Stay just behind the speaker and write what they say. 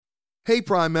Hey,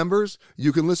 Prime members,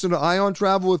 you can listen to Ion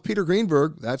Travel with Peter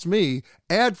Greenberg, that's me,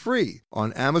 ad-free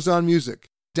on Amazon Music.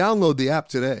 Download the app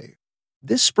today.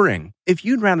 This spring, if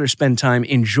you'd rather spend time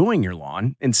enjoying your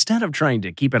lawn instead of trying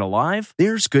to keep it alive,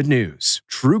 there's good news.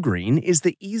 True Green is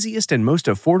the easiest and most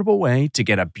affordable way to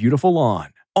get a beautiful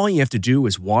lawn. All you have to do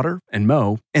is water and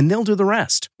mow, and they'll do the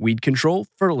rest. Weed control,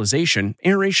 fertilization,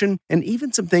 aeration, and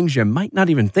even some things you might not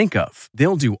even think of.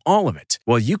 They'll do all of it,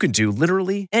 while you can do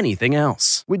literally anything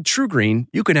else. With True Green,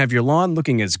 you can have your lawn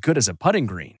looking as good as a putting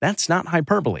green. That's not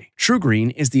hyperbole. True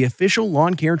Green is the official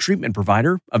lawn care treatment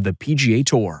provider of the PGA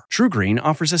Tour. True Green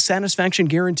offers a satisfaction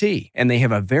guarantee, and they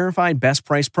have a verified best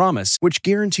price promise, which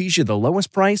guarantees you the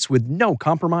lowest price with no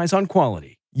compromise on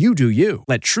quality. You do you.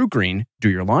 Let True Green do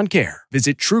your lawn care.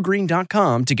 Visit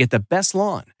truegreen.com to get the best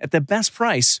lawn at the best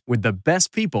price with the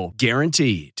best people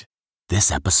guaranteed.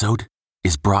 This episode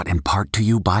is brought in part to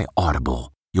you by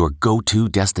Audible, your go-to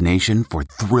destination for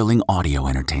thrilling audio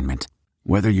entertainment.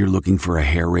 Whether you're looking for a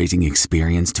hair-raising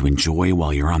experience to enjoy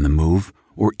while you're on the move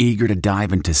or eager to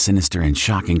dive into sinister and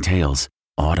shocking tales,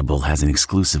 Audible has an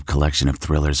exclusive collection of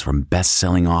thrillers from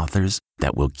best-selling authors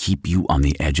that will keep you on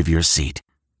the edge of your seat.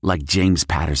 Like James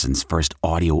Patterson's first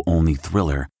audio-only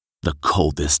thriller, The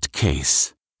Coldest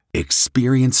Case.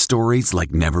 Experience stories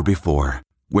like never before,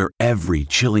 where every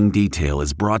chilling detail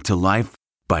is brought to life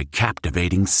by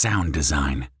captivating sound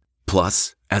design.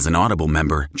 Plus, as an Audible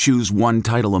member, choose one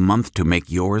title a month to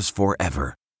make yours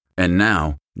forever. And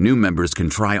now, new members can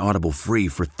try Audible free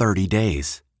for 30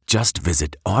 days. Just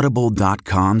visit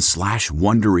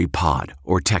audible.com/WonderyPod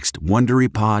or text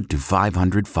WonderyPod to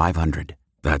 500-500.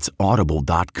 That's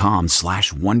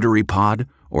audible.com/WonderyPod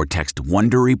or text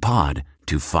WonderyPod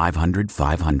to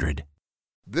 500-500.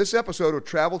 This episode of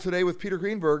Travel Today with Peter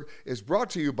Greenberg is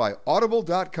brought to you by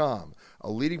Audible.com,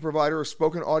 a leading provider of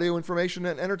spoken audio information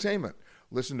and entertainment.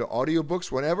 Listen to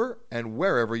audiobooks whenever and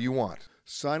wherever you want.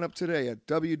 Sign up today at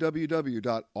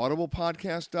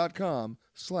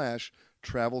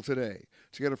www.audiblepodcast.com/travel today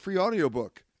to get a free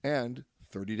audiobook and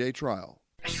 30-day trial.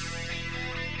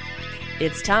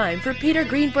 It's time for Peter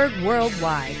Greenberg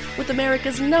Worldwide with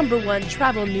America's #1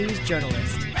 travel news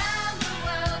journalist. Around the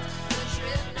world, the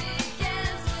trip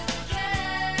begins with a kiss.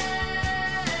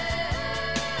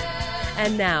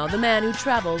 And now, the man who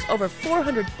travels over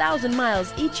 400,000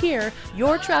 miles each year,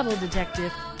 your travel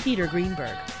detective, Peter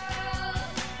Greenberg.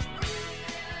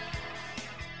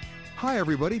 Hi,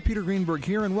 everybody. Peter Greenberg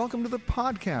here, and welcome to the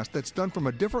podcast that's done from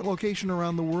a different location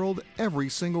around the world every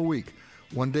single week.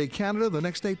 One day Canada, the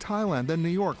next day Thailand, then New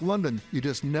York, London. You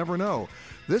just never know.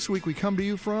 This week we come to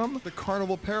you from the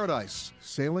Carnival Paradise,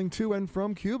 sailing to and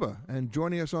from Cuba. And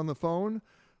joining us on the phone,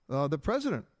 the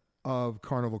president of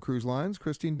Carnival Cruise Lines,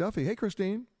 Christine Duffy. Hey,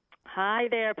 Christine. Hi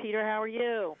there, Peter. How are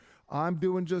you? I'm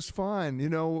doing just fine. You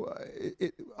know,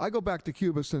 I go back to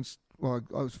Cuba since,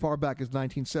 as far back as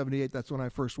 1978. That's when I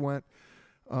first went.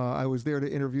 I was there to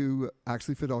interview,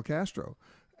 actually, Fidel Castro,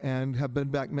 and have been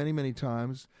back many, many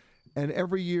times. And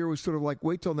every year was sort of like,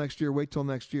 wait till next year,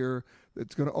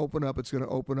 it's going to open up,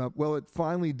 Well, it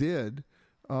finally did.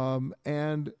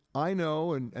 And I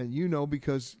know, and you know,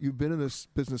 because you've been in this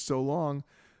business so long,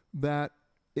 that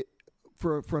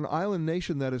for an island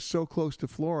nation that is so close to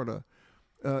Florida,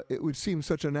 it would seem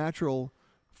such a natural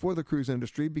for the cruise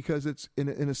industry because it's, in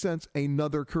a sense,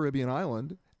 another Caribbean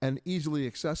island and easily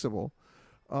accessible.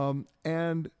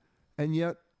 And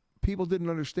yet, people didn't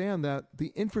understand that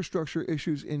the infrastructure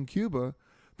issues in Cuba,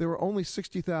 there were only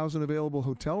 60,000 available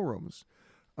hotel rooms.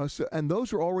 And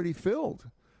those were already filled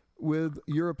with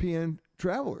European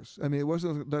travelers. I mean, it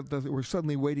wasn't that they were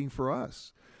suddenly waiting for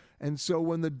us. And so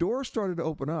when the doors started to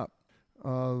open up,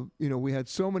 we had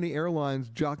so many airlines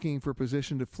jockeying for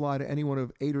position to fly to any one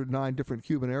of 8 or 9 different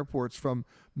Cuban airports from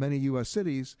many U.S.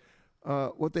 cities.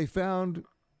 What they found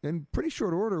in pretty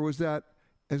short order was that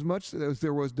as much as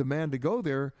there was demand to go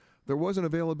there, there wasn't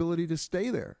availability to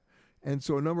stay there. And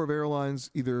so a number of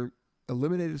airlines either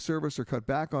eliminated service or cut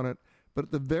back on it. But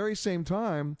at the very same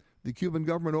time, the Cuban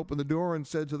government opened the door and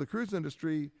said to the cruise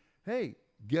industry, hey,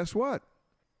 guess what?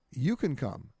 You can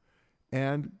come.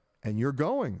 And you're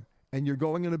going. And you're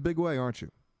going in a big way, aren't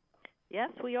you? Yes,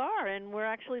 we are. And we're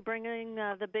actually bringing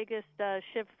the biggest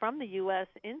ship from the U.S.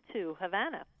 into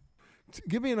Havana.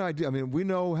 Give me an idea. I mean, we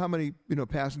know how many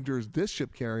passengers this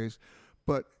ship carries,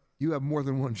 but you have more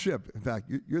than one ship. In fact,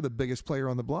 you're the biggest player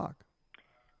on the block.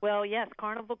 Well, yes,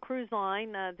 Carnival Cruise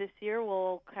Line this year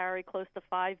will carry close to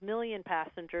 5 million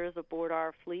passengers aboard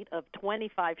our fleet of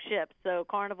 25 ships. So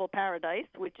Carnival Paradise,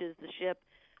 which is the ship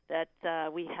that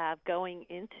we have going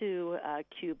into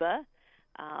Cuba,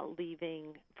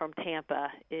 leaving from Tampa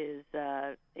is,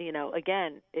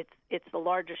 again, it's the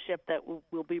largest ship that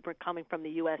will be coming from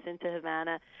the U.S. into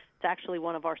Havana. It's actually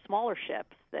one of our smaller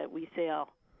ships that we sail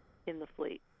in the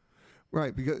fleet.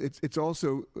 Right, because it's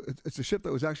also it's a ship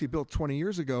that was actually built 20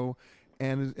 years ago,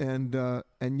 and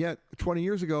yet 20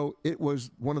 years ago it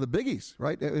was one of the biggies,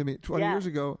 right? I mean, 20 years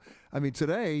ago. I mean,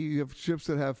 today you have ships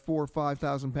that have 4,000 or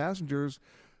 5,000 passengers.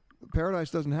 Paradise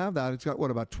doesn't have that. It's got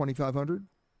about 2,500.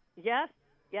 Yes,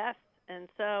 and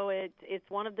so it's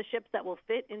one of the ships that will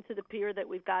fit into the pier that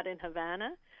we've got in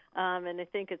Havana, and I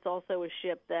think it's also a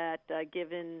ship that,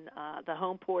 given the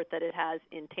home port that it has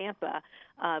in Tampa,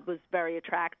 was very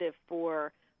attractive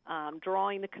for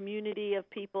drawing the community of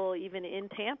people even in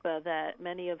Tampa, that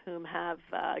many of whom have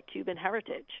Cuban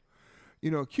heritage.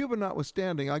 Cuba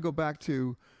notwithstanding, I go back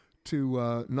to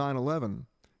 9/11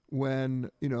 when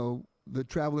the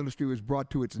travel industry was brought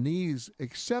to its knees,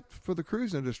 except for the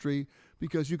cruise industry,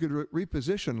 because you could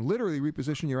literally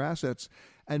reposition your assets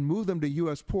and move them to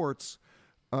U.S. ports.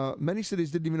 Many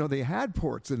cities didn't even know they had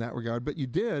ports in that regard, but you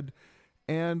did.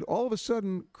 And all of a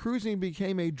sudden, cruising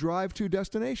became a drive-to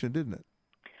destination, didn't it?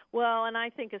 Well, and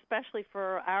I think especially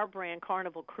for our brand,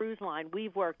 Carnival Cruise Line,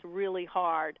 we've worked really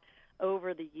hard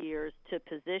over the years to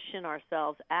position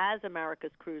ourselves as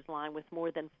America's cruise line with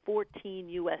more than 14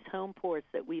 U.S. home ports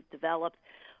that we've developed.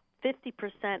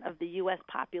 50% of the U.S.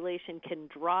 population can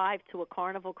drive to a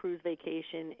Carnival cruise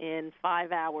vacation in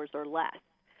 5 hours or less.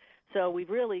 So we've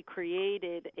really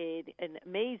created an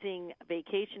amazing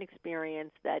vacation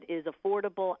experience that is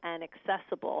affordable and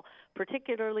accessible,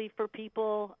 particularly for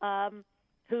people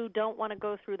who don't want to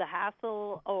go through the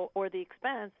hassle or the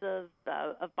expense of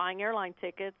buying airline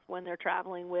tickets when they're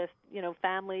traveling with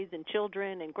families and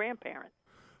children and grandparents.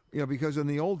 Yeah, because in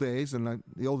the old days, and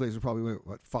the old days are probably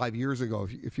 5 years ago,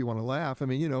 if you want to laugh. I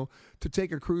mean, to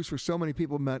take a cruise for so many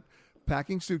people meant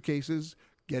packing suitcases,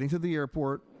 getting to the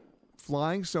airport,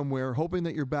 flying somewhere, hoping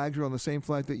that your bags are on the same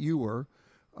flight that you were,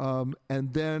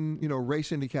 and then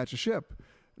racing to catch a ship.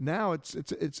 Now it's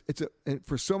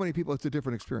for so many people it's a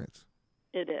different experience.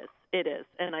 It is,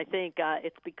 and I think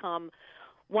it's become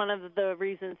one of the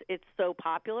reasons it's so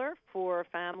popular for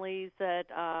families that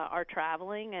are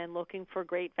traveling and looking for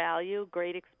great value,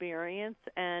 great experience,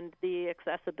 and the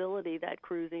accessibility that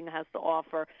cruising has to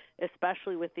offer,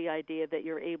 especially with the idea that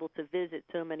you're able to visit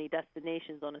so many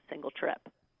destinations on a single trip.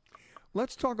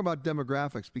 Let's talk about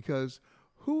demographics, because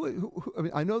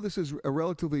I know this is a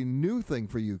relatively new thing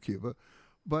for you, Cuba,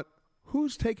 but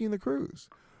who's taking the cruise?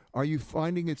 Are you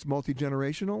finding it's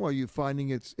multi-generational? Are you finding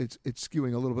it's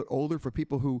skewing a little bit older for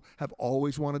people who have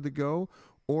always wanted to go,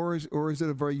 or is it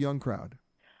a very young crowd?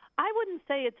 I wouldn't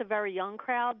say it's a very young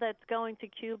crowd that's going to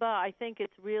Cuba. I think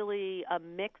it's really a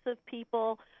mix of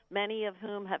people, many of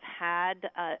whom have had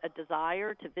a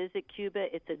desire to visit Cuba.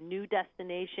 It's a new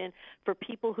destination for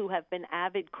people who have been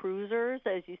avid cruisers.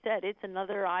 As you said, it's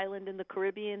another island in the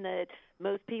Caribbean that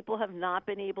most people have not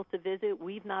been able to visit.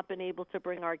 We've not been able to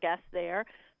bring our guests there.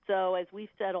 So as we've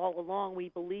said all along, we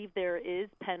believe there is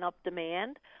pent-up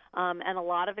demand and a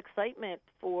lot of excitement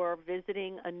for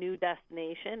visiting a new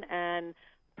destination, and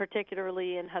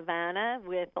particularly in Havana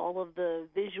with all of the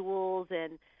visuals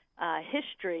and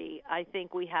history. I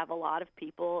think we have a lot of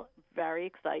people very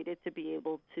excited to be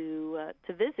able to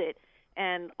visit.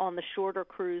 And on the shorter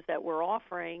cruise that we're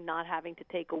offering, not having to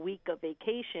take a week of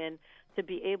vacation, to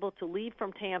be able to leave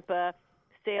from Tampa,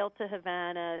 sail to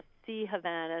Havana, see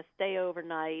Havana, stay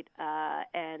overnight,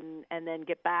 and then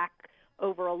get back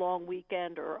over a long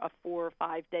weekend or a 4 or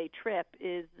 5 day trip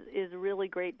is really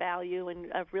great value and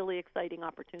a really exciting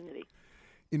opportunity.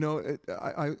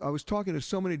 I was talking to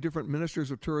so many different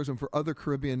ministers of tourism for other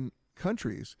Caribbean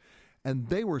countries, and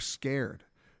they were scared.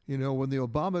 When the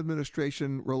Obama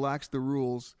administration relaxed the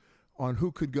rules on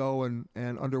who could go and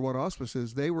under what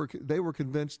auspices, they were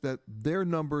convinced that their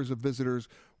numbers of visitors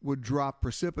would drop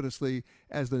precipitously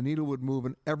as the needle would move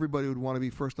and everybody would want to be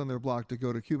first on their block to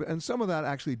go to Cuba. And some of that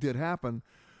actually did happen.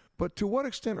 But to what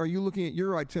extent are you looking at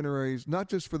your itineraries, not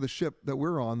just for the ship that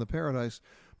we're on, the Paradise,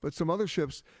 but some other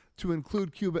ships, to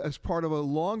include Cuba as part of a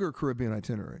longer Caribbean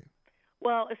itinerary?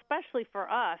 Well, especially for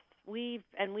us, we've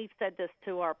said this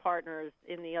to our partners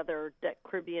in the other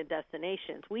Caribbean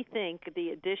destinations. We think the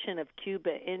addition of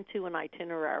Cuba into an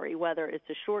itinerary, whether it's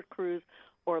a short cruise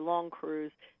or long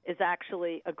cruise, is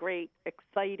actually a great,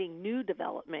 exciting new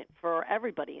development for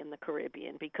everybody in the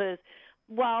Caribbean, because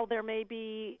while there may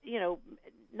be,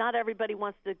 not everybody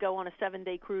wants to go on a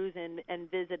 7-day cruise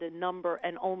and visit a number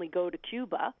and only go to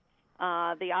Cuba,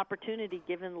 the opportunity,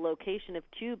 given the location of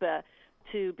Cuba,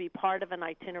 to be part of an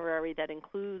itinerary that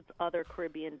includes other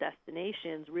Caribbean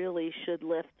destinations really should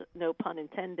lift, no pun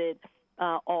intended,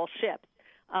 all ships.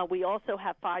 We also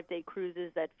have 5-day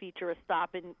cruises that feature a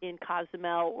stop in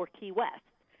Cozumel or Key West.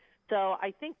 So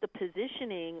I think the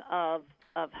positioning of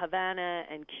Havana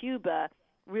and Cuba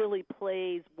really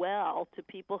plays well to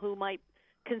people who might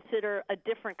consider a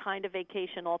different kind of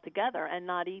vacation altogether and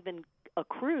not even a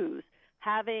cruise.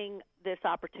 Having this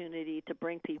opportunity to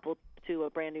bring people to a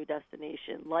brand new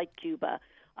destination like Cuba,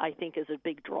 I think, is a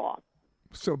big draw.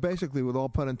 So basically, with all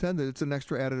pun intended, it's an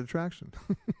extra added attraction.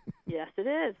 Yes, it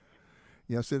is.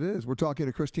 Yes, it is. We're talking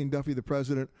to Christine Duffy, the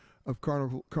president of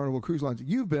Carnival Cruise Lines.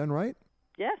 You've been, right?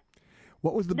 Yes.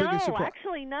 What was the biggest surprise? No,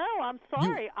 actually, no. I'm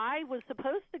sorry. I was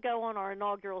supposed to go on our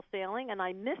inaugural sailing, and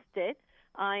I missed it.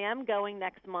 I am going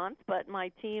next month, but my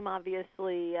team,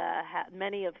 obviously,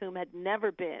 many of whom had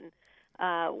never been,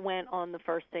 went on the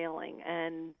first sailing,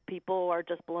 and people are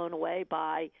just blown away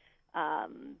by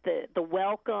the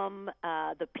welcome,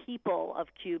 the people of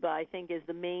Cuba, I think, is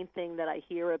the main thing that I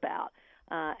hear about,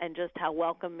 and just how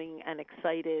welcoming and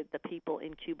excited the people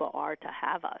in Cuba are to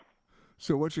have us.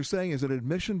 So what you're saying is an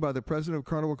admission by the president of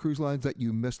Carnival Cruise Lines that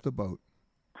you missed the boat.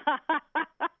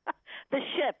 The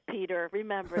ship, Peter.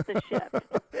 Remember, the ship.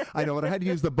 I know, but I had to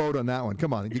use the boat on that one.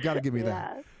 Come on, you got to give me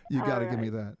that. Yes. You got to All give me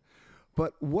that.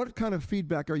 But what kind of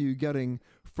feedback are you getting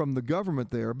from the government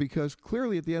there? Because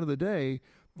clearly, at the end of the day,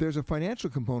 there's a financial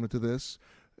component to this.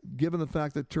 Given the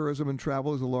fact that tourism and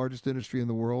travel is the largest industry in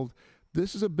the world,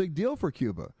 this is a big deal for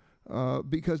Cuba.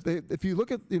 Because if you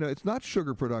look at, it's not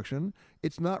sugar production,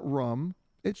 it's not rum,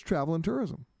 it's travel and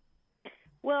tourism.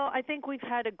 Well, I think we've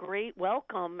had a great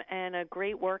welcome and a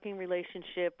great working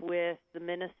relationship with the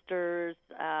ministers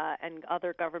and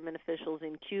other government officials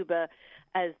in Cuba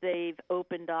as they've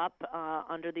opened up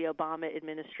under the Obama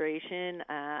administration,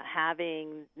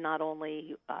 having not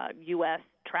only U.S.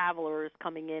 travelers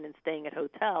coming in and staying at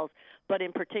hotels, but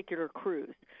in particular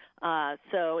cruise.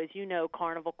 So as you know,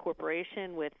 Carnival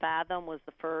Corporation with Fathom was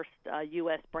the first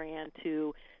U.S. brand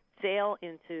to sail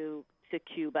into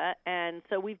Cuba, and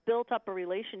so we've built up a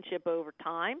relationship over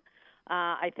time.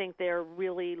 I think they're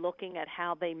really looking at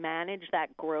how they manage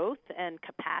that growth and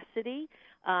capacity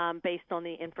based on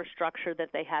the infrastructure that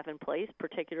they have in place,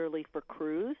 particularly for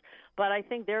cruise. But I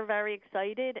think they're very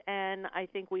excited, and I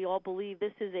think we all believe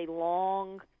this is a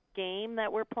long game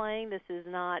that we're playing. This is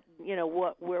not,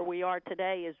 where we are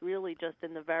today is really just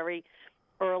in the very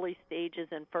early stages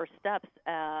and first steps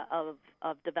of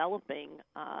developing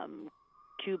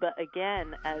Cuba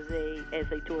again as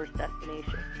a tourist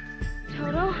destination.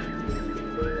 Toto,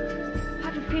 I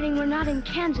have a feeling we're not in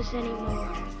Kansas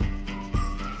anymore.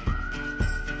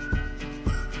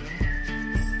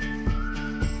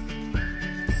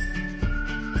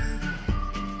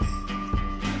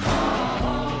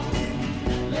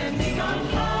 Let me go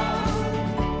home.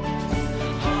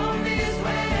 Home is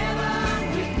wherever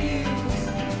I'm with you.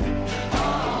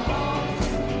 Oh,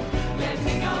 let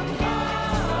me go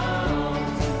home.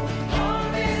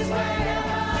 Home is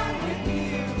wherever I'm with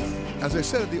you. As I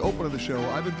said at the open of the show,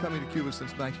 I've been coming to Cuba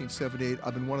since 1978.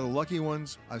 I've been one of the lucky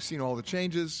ones. I've seen all the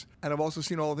changes, and I've also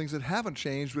seen all the things that haven't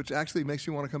changed, which actually makes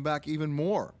me want to come back even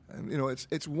more. And,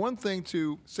 it's one thing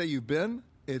to say you've been.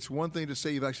 It's one thing to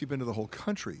say you've actually been to the whole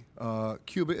country.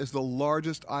 Cuba is the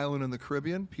largest island in the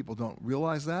Caribbean. People don't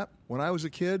realize that. When I was a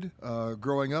kid,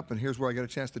 growing up, and here's where I got a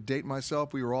chance to date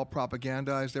myself, we were all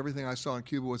propagandized. Everything I saw in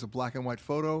Cuba was a black and white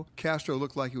photo. Castro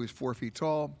looked like he was 4 feet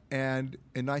tall. And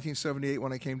in 1978,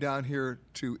 when I came down here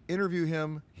to interview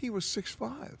him, he was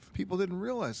 6'5". People didn't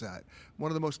realize that. One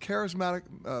of the most charismatic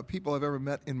people I've ever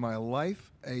met in my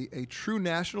life, a true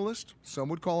nationalist. Some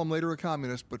would call him later a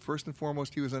communist, but first and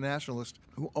foremost, he was a nationalist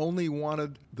who only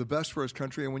wanted the best for his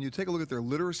country. And when you take a look at their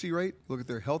literacy rate, look at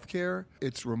their health care,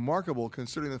 it's remarkable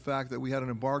considering the fact that we had an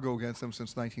embargo against them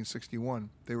since 1961.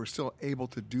 They were still able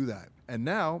to do that. And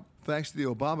now, thanks to the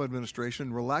Obama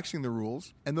administration relaxing the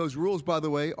rules, and those rules, by the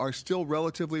way, are still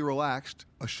relatively relaxed,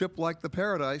 a ship like the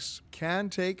Paradise can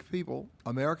take people,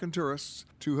 American tourists,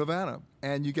 to Havana,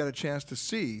 and you get a chance to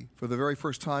see, for the very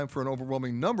first time for an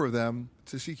overwhelming number of them,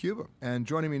 to see Cuba. And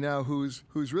joining me now, who's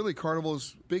really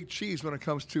Carnival's big cheese when it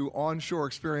comes to onshore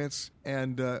experience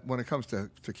and when it comes to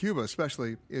Cuba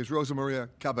especially, is Rosa Maria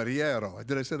Caballero.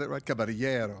 Did I say that right?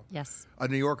 Caballero. Yes. A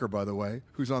New Yorker, by the way,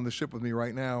 who's on the ship with me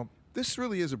right now. This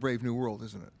really is a brave new world,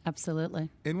 isn't it? Absolutely.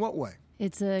 In what way?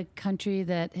 It's a country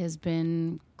that has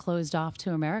been closed off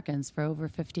to Americans for over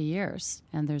 50 years.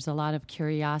 And there's a lot of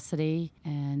curiosity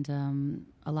and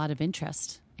a lot of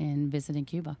interest in visiting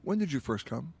Cuba. When did you first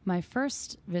come? My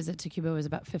first visit to Cuba was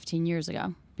about 15 years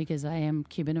ago because I am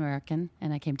Cuban American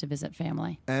and I came to visit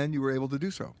family. And you were able to do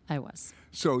so. I was.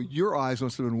 So your eyes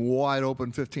must have been wide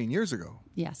open 15 years ago.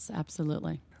 Yes,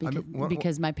 absolutely. I Because, mean,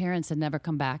 because my parents have never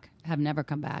come back.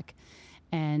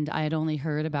 And I had only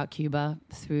heard about Cuba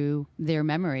through their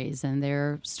memories and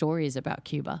their stories about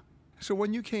Cuba. So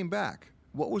when you came back,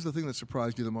 what was the thing that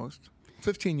surprised you the most?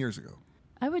 15 years ago.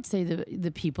 I would say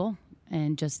the people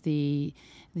and just the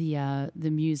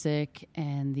music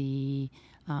and the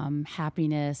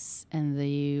happiness and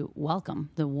the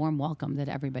warm welcome that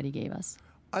everybody gave us.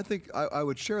 I think I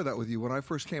would share that with you. When I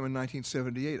first came in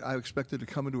 1978, I expected to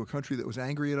come into a country that was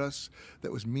angry at us,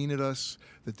 that was mean at us,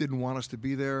 that didn't want us to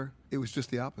be there. It was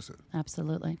just the opposite.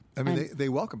 Absolutely. I mean, they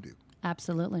welcomed you.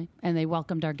 Absolutely. And they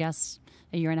welcomed our guests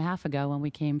a year and a half ago when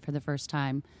we came for the first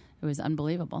time. It was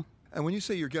unbelievable. And when you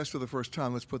say your guest for the first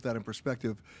time, let's put that in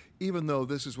perspective. Even though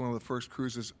this is one of the first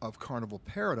cruises of Carnival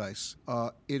Paradise,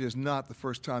 it is not the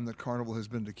first time that Carnival has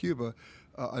been to Cuba.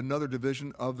 Another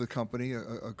division of the company,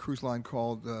 a cruise line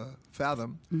called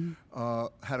Fathom,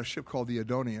 had a ship called the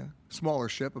Adonia, smaller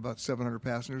ship, about 700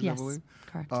 passengers, Yes, I believe.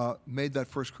 correct. Made that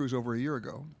first cruise over a year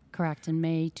ago. Correct, in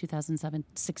May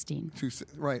 2016.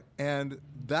 Right, and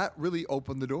that really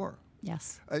opened the door.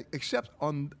 Yes. Except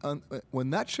on when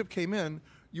that ship came in,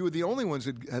 you were the only ones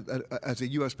as a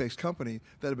U.S.-based company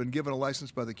that had been given a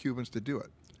license by the Cubans to do it.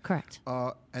 Correct.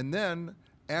 And then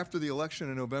after the election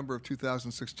in November of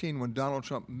 2016, when Donald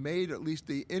Trump made at least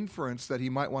the inference that he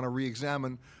might want to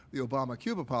re-examine the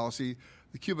Obama-Cuba policy,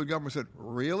 the Cuban government said,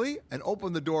 really? And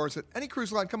opened the door and said, any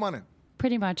cruise line, come on in.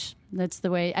 Pretty much. That's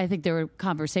the way. I think there were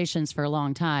conversations for a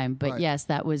long time, but Right. yes,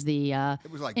 that was the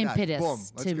It was like that. impetus Boom,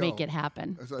 let's to go. make it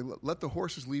happen. It's like, let the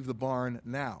horses leave the barn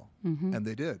now. And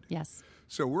they did. Yes.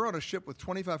 So we're on a ship with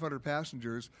 2,500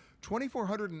 passengers.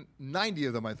 2,490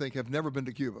 of them, I think, have never been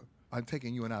to Cuba. I'm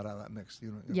taking you and out of that mix.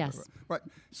 Yes. Right.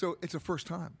 So it's a first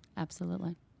time.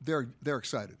 Absolutely. They're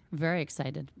excited. Very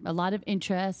excited. A lot of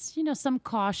interest, some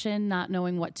caution, not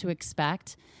knowing what to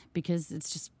expect because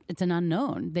it's an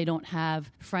unknown. They don't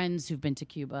have friends who've been to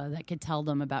Cuba that could tell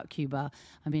them about Cuba.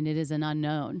 I mean, it is an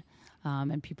unknown.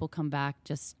 And people come back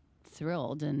just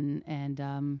thrilled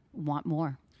and want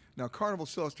more. Now, Carnival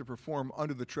still has to perform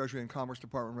under the Treasury and Commerce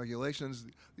Department regulations,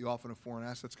 the Office of Foreign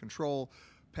Assets Control.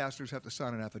 Passengers have to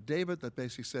sign an affidavit that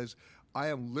basically says, I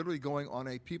am literally going on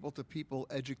a people-to-people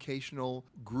educational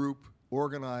group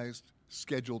organized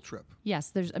scheduled trip. Yes,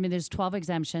 there's 12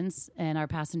 exemptions, and our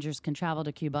passengers can travel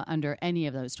to Cuba under any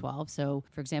of those 12. So,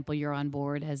 for example, you're on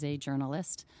board as a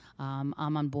journalist. I'm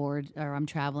on board, or I'm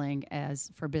traveling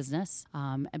for business.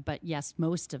 But yes,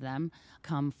 most of them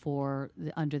come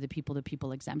under the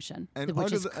people-to-people exemption, And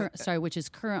which is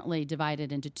currently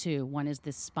divided into two. One is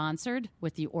the sponsored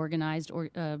with the organized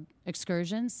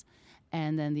excursions,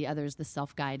 and then the other is the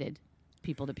self-guided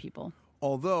people-to-people.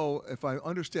 Although, if I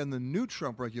understand the new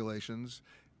Trump regulations,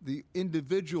 the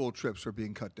individual trips are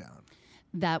being cut down.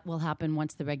 That will happen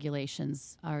once the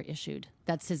regulations are issued.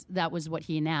 That was what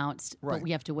he announced, Right. but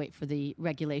we have to wait for the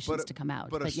regulations to come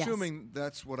out. But yes, assuming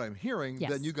that's what I'm hearing,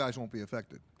 Yes. then you guys won't be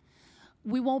affected.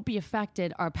 we won't be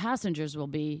affected. Our passengers will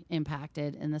be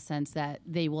impacted in the sense that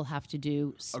they will have to do A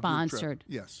group trip. sponsored.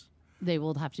 Yes. They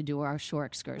will have to do our shore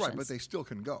excursions. Right, but they still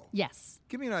can go. Yes.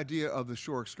 Give me an idea of the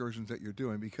shore excursions that you're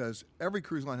doing, because every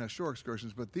cruise line has shore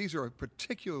excursions, but these are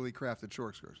particularly crafted shore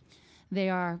excursions.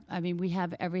 They are. I mean, we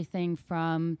have everything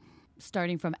from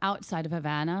starting from outside of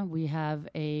Havana. We have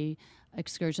a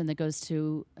excursion that goes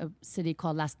to a city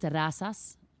called Las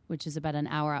Terrazas, which is about an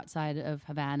hour outside of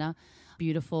Havana.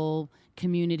 Beautiful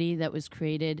community that was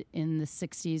created in the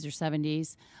 60s or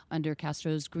 70s under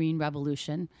Castro's Green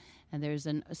Revolution. And there's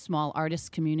a small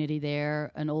artist community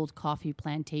there, an old coffee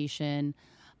plantation,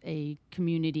 a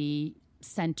community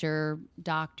center,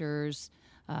 doctors,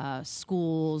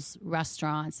 schools,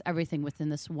 restaurants, everything within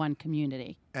this one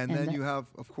community. And then you have,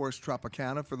 of course,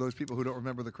 Tropicana. For those people who don't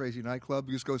remember the crazy nightclub,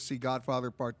 you just go see Godfather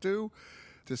Part 2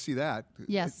 to see that.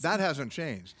 Yes. That hasn't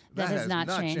changed. That has not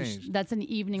changed. That's an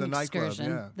evening The nightclub,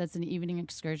 excursion. yeah. That's an evening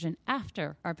excursion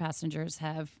after our passengers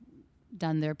have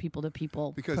done their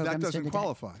people-to-people Because that programs doesn't during the day.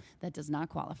 qualify. That does not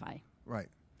qualify. Right.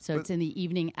 So But- it's in the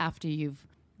evening after you've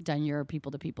done your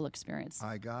people-to-people experience.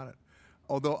 I got it.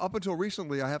 Although up until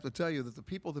recently, I have to tell you that the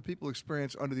people-to-people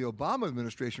experience under the Obama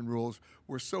administration rules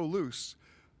were so loose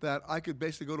that I could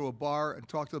basically go to a bar and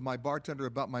talk to my bartender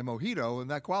about my mojito, and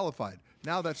that qualified.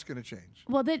 Now that's going to change.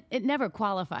 Well, it never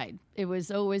qualified. It was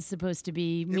always supposed to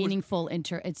be meaningful.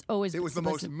 It's always It was the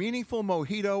supposed most to- meaningful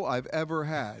mojito I've ever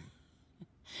had.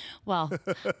 Well,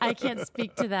 I can't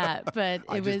speak to that, but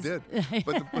I it was. just did.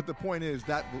 But the point is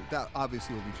that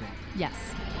obviously will be changing. Yes.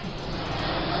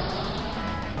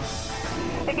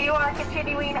 If you are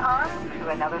continuing on to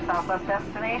another Southwest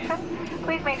destination,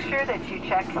 please make sure that you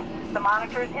check the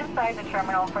monitors inside the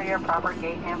terminal for your proper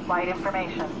gate and flight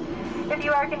information. If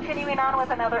you are continuing on with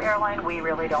another airline, we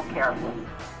really don't care.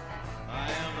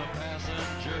 I am the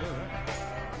passenger.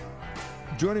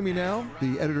 Joining me now,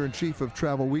 the editor-in-chief of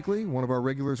Travel Weekly, one of our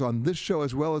regulars on this show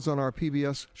as well as on our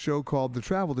PBS show called The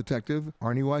Travel Detective,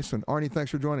 Arnie Weissman. Arnie, thanks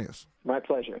for joining us. My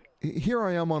pleasure. Here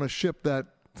I am on a ship that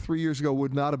 3 years ago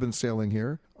would not have been sailing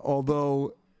here,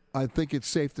 although I think it's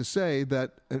safe to say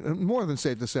that, more than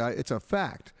safe to say, it's a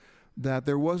fact, that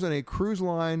there wasn't a cruise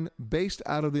line based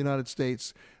out of the United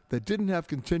States that didn't have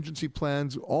contingency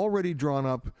plans already drawn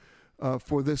up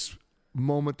for this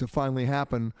moment to finally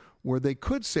happen where they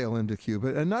could sail into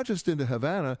Cuba, and not just into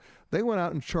Havana. They went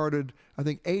out and charted, I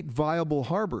think, 8 viable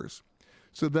harbors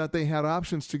so that they had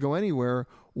options to go anywhere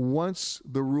once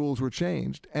the rules were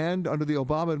changed. And under the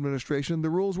Obama administration, the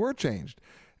rules were changed.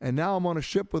 And now I'm on a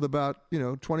ship with about,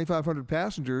 2,500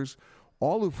 passengers,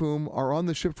 all of whom are on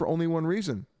the ship for only one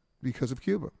reason, because of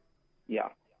Cuba. Yeah,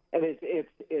 and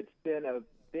it's been a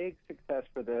big success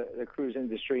for the cruise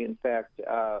industry. In fact,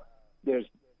 there's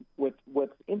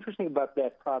what's interesting about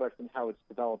that product and how it's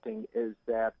developing is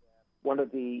that one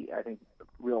of the, I think,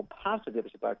 real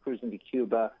positives about cruising to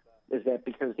Cuba is that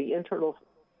because the internal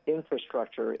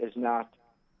infrastructure is not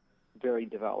very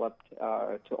developed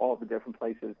to all the different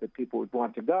places that people would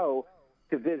want to go,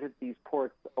 to visit these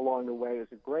ports along the way is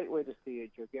a great way to see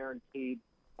it. You're guaranteed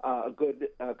a good,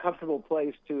 comfortable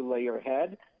place to lay your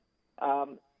head.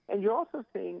 And you're also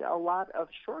seeing a lot of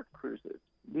short cruises.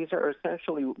 These are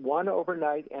essentially one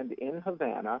overnight and in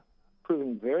Havana,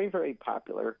 proving very, very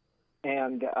popular.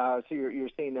 And so you're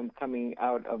seeing them coming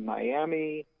out of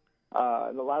Miami.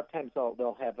 And a lot of times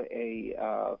they'll have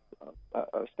a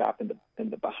stop in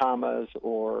the Bahamas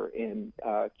or in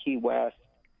Key West,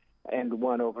 and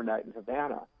one overnight in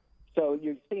Havana. So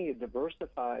you're seeing a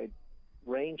diversified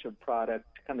range of products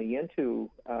coming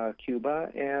into Cuba,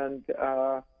 and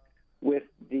with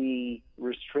the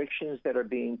restrictions that are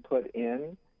being put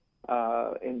in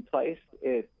place,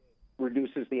 it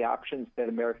reduces the options that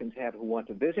Americans have who want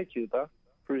to visit Cuba.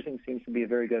 Cruising seems to be a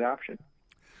very good option.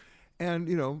 And,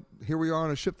 here we are on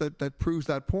a ship that proves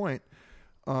that point.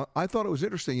 I thought it was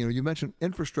interesting. You mentioned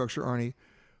infrastructure, Arnie.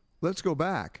 Let's go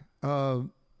back.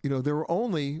 There were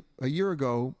only, a year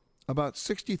ago, about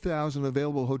 60,000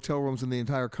 available hotel rooms in the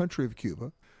entire country of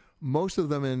Cuba, most of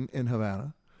them in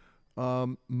Havana.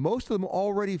 Most of them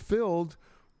already filled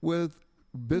with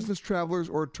business travelers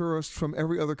or tourists from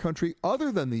every other country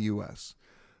other than the U.S.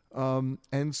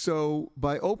 And so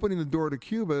by opening the door to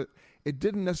Cuba, it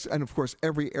didn't necessarily, and of course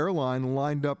every airline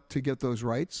lined up to get those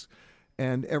rights,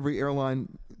 and every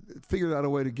airline figured out a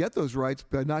way to get those rights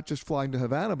by not just flying to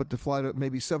Havana, but to fly to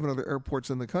maybe 7 other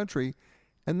airports in the country.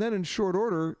 And then in short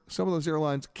order, some of those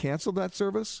airlines canceled that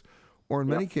service, or in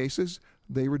many cases,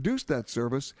 they reduced that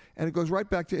service, and it goes right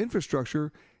back to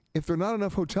infrastructure. If there are not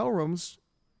enough hotel rooms,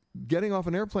 getting off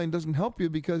an airplane doesn't help you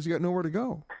because you got nowhere to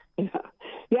go.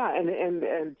 Yeah, and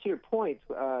to your point,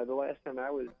 the last time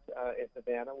I was in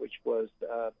Havana, which was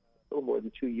a little more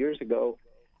than 2 years ago,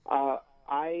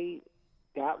 I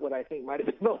got what I think might have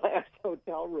been the last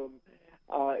hotel room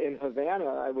in Havana.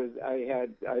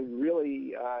 I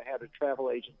really had a travel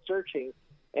agent searching,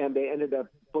 and they ended up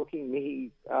booking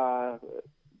me. I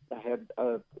had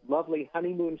a lovely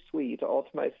honeymoon suite all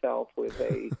to myself with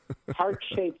a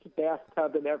heart-shaped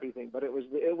bathtub and everything, but it was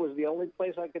the only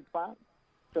place I could find.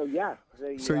 So yeah, that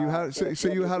is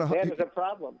a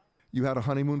problem. You had a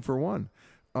honeymoon for one.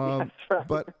 That's right.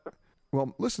 But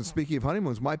well, listen. Speaking of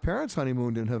honeymoons, my parents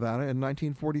honeymooned in Havana in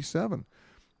 1947,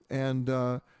 and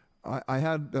I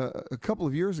had a couple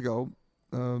of years ago,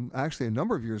 actually a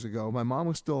number of years ago. My mom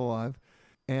was still alive,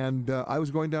 and I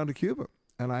was going down to Cuba,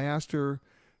 and I asked her,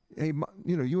 "Hey,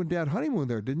 you and Dad honeymooned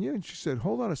there, didn't you?" And she said,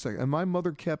 "Hold on a second." And my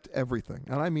mother kept everything.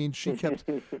 And I mean, she kept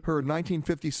her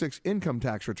 1956 income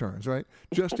tax returns, right?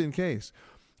 Just in case.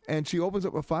 And she opens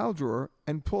up a file drawer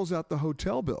and pulls out the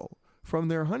hotel bill from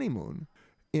their honeymoon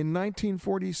in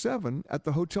 1947 at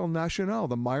the Hotel Nacional,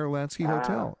 the Meyer-Lansky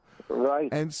Hotel. Right.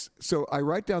 And so I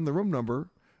write down the room number.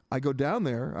 I go down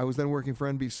there. I was then working for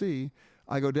NBC.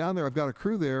 I go down there. I've got a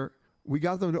crew there. We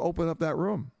got them to open up that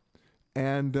room.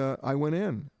 And I went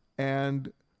in.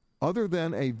 And other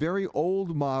than a very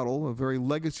old model, a very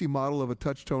legacy model of a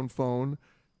touch-tone phone,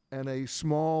 and a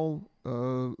small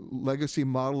legacy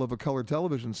model of a color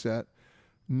television set,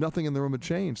 nothing in the room had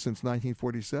changed since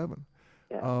 1947.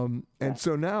 And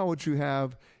so now what you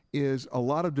have is a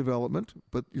lot of development,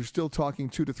 but you're still talking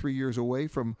 2 to 3 years away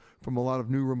from a lot of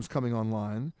new rooms coming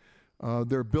online.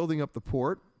 They're building up the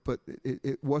port. but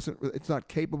it wasn't. It's not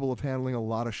capable of handling a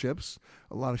lot of ships.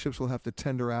 A lot of ships will have to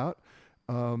tender out,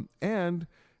 and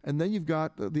then you've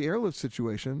got the airlift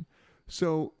situation.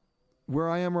 So where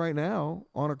I am right now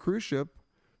on a cruise ship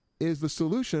is the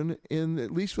solution in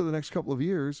at least for the next couple of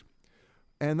years,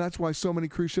 and that's why so many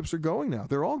cruise ships are going now.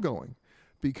 They're all going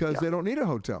because they don't need a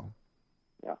hotel.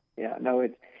 Yeah. No,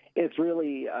 it's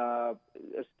really,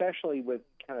 especially with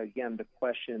kind of, again, the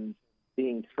questions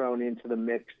being thrown into the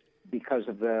mix because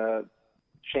of the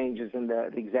changes in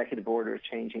the executive orders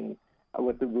changing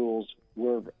what the rules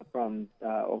were from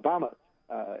Obama's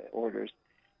orders.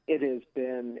 It has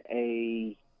been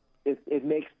it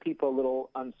makes people a little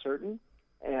uncertain.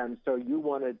 And so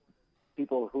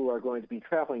people who are going to be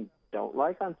traveling don't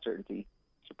like uncertainty.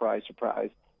 Surprise, surprise.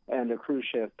 And a cruise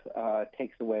ship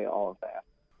takes away all of that.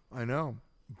 I know,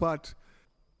 but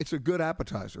it's a good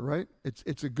appetizer, right?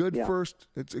 It's a good first.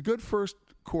 It's a good first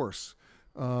course.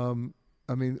 I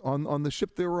mean, on the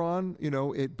ship they were on,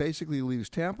 it basically leaves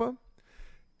Tampa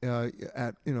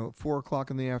at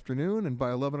 4:00 in the afternoon, and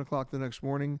by 11:00 the next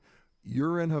morning,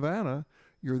 you're in Havana.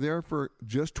 You're there for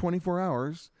just 24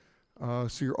 hours, so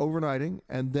you're overnighting,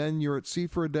 and then you're at sea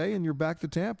for a day, and you're back to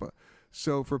Tampa.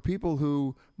 So for people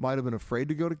who might have been afraid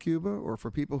to go to Cuba, or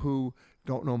for people who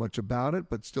don't know much about it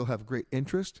but still have great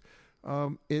interest,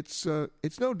 it's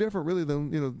no different really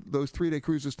than those 3-day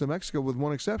cruises to Mexico, with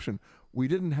one exception. We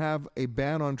didn't have a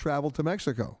ban on travel to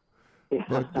Mexico,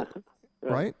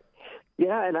 right?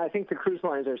 Yeah, and I think the cruise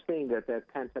lines are seeing that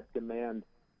pent-up demand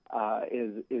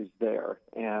is there,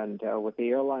 and what the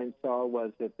airlines saw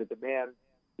was that the demand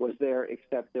was there,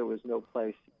 except there was no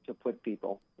place to put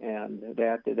people, and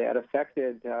that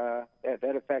affected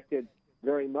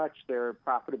very much their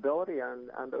profitability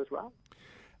on those routes.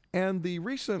 And the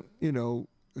recent,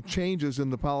 changes in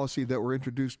the policy that were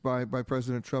introduced by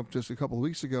President Trump just a couple of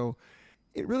weeks ago,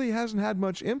 it really hasn't had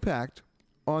much impact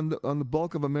on the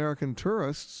bulk of American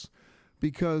tourists,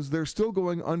 because they're still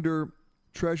going under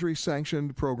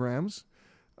Treasury-sanctioned programs,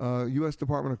 U.S.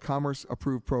 Department of Commerce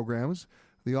approved programs,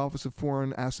 the Office of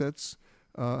Foreign Assets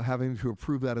having to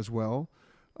approve that as well,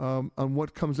 on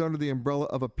what comes under the umbrella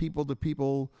of a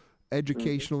people-to-people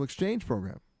educational exchange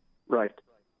program. Right.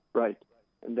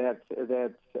 And that's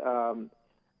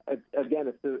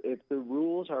again, if the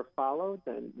rules are followed,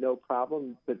 then no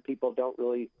problem. But people don't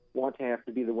really want to have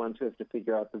to be the ones who have to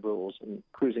figure out the rules, and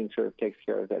cruising sort of takes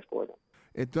care of that for them.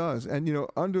 It does, and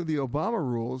under the Obama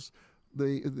rules,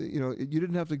 you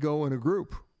didn't have to go in a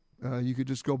group. You could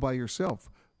just go by yourself,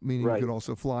 meaning you could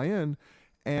also fly in,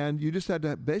 and you just had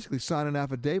to basically sign an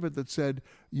affidavit that said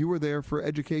you were there for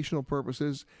educational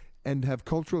purposes and have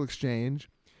cultural exchange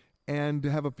and to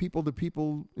have a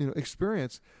people-to-people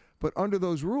experience. But under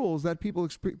those rules, that people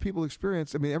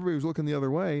experience, everybody was looking the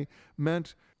other way,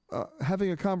 meant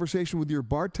having a conversation with your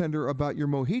bartender about your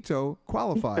mojito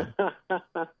qualified.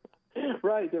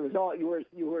 Right. It was all you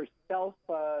were self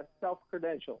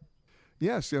credentialed.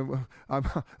 Yes, I'm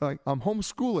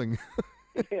homeschooling.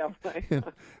 Yeah, right.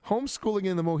 Homeschooling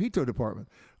in the mojito department.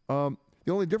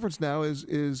 The only difference now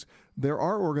is there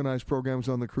are organized programs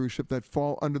on the cruise ship that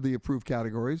fall under the approved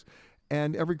categories,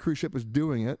 and every cruise ship is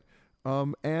doing it,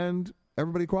 and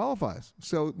everybody qualifies.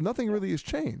 So nothing really has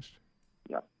changed.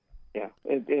 Yeah.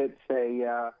 It's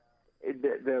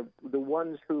the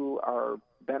ones who are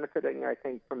benefiting, I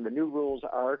think, from the new rules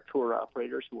are tour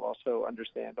operators who also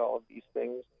understand all of these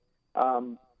things.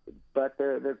 But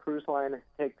the cruise line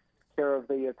takes care of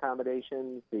the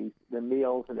accommodations, the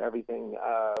meals, and everything.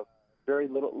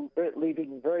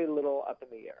 Leaving very little up in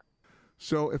the air.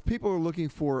 So if people are looking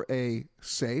for a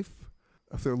safe,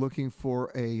 if they're looking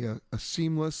for a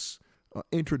seamless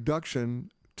introduction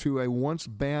to a once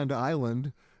banned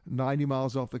island 90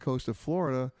 miles off the coast of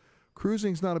Florida,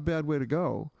 cruising's not a bad way to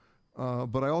go.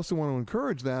 But I also want to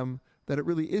encourage them that it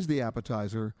really is the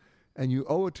appetizer, and you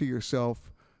owe it to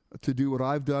yourself to do what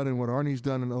I've done and what Arnie's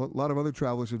done and a lot of other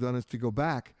travelers have done, is to go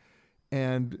back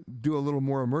and do a little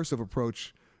more immersive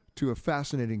approach to a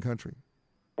fascinating country.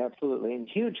 Absolutely, and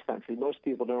huge country. Most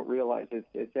people don't realize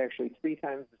it's actually 3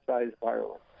 times the size of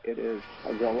Ireland. There's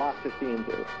a lot to see and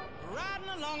do. Riding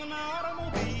along in my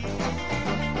automobile,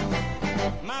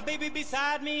 my baby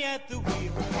beside me at the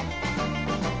wheel,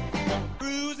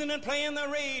 cruising and playing the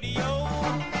radio,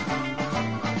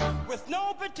 with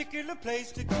no particular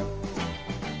place to go.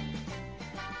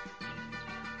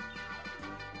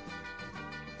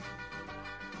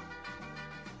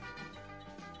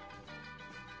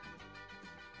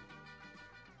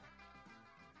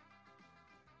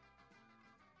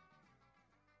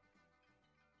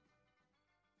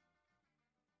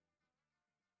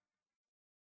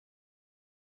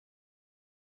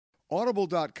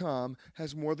 Audible.com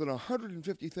has more than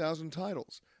 150,000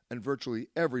 titles and virtually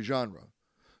every genre.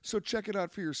 So check it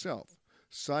out for yourself.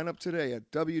 Sign up today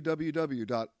at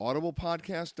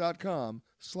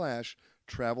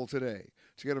www.audiblepodcast.com/travel today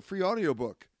to get a free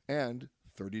audiobook and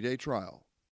 30-day trial.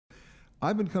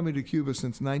 I've been coming to Cuba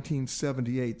since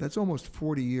 1978. That's almost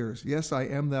 40 years. Yes, I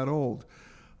am that old.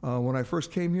 When I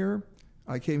first came here,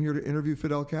 I came here to interview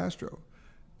Fidel Castro.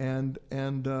 And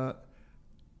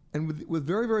with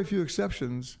very, very few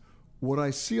exceptions, what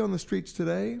I see on the streets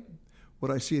today,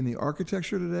 what I see in the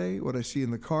architecture today, what I see in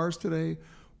the cars today,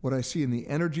 what I see in the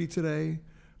energy today,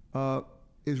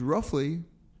 is roughly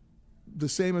the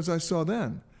same as I saw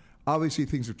then. Obviously,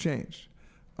 things have changed.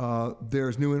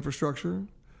 There's new infrastructure.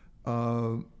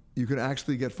 You can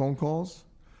actually get phone calls.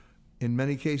 In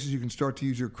many cases, you can start to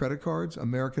use your credit cards,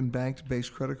 American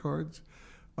bank-based credit cards.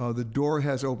 The door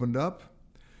has opened up.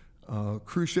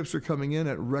 Cruise ships are coming in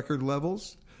at record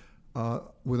levels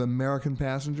with American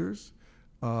passengers.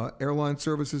 Airline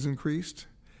services increased.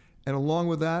 And along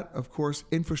with that, of course,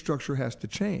 infrastructure has to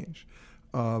change.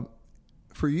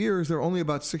 For years, there were only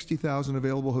about 60,000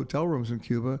 available hotel rooms in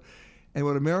Cuba. And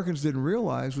what Americans didn't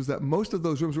realize was that most of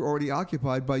those rooms were already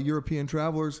occupied by European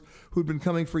travelers who'd been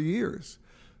coming for years.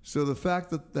 So the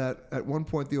fact that at one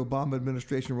point the Obama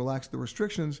administration relaxed the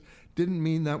restrictions didn't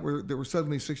mean that there were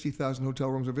suddenly 60,000 hotel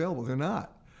rooms available. They're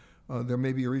not. There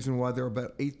may be a reason why there are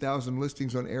about 8,000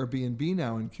 listings on Airbnb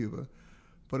now in Cuba.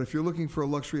 But if you're looking for a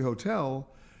luxury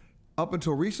hotel, up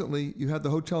until recently, you had the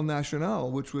Hotel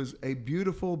Nacional, which was a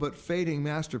beautiful but fading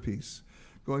masterpiece,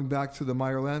 going back to the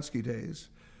Meyer-Lansky days.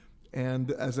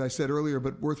 And as I said earlier,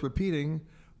 but worth repeating,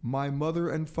 my mother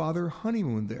and father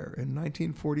honeymooned there in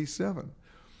 1947.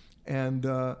 And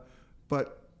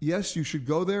but yes, you should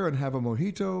go there and have a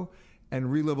mojito and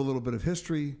relive a little bit of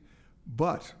history.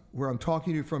 But where I'm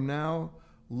talking to you from now,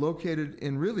 located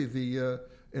in really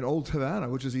in Old Havana,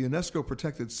 which is a UNESCO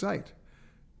protected site,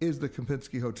 is the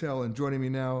Kempinski Hotel. And joining me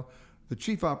now, the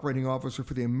Chief Operating Officer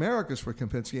for the Americas for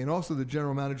Kempinski and also the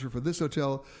General Manager for this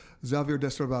hotel, Xavier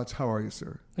Destrabats. How are you,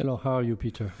 sir? Hello, how are you,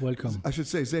 Peter? Welcome. I should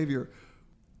say, Xavier,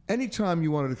 anytime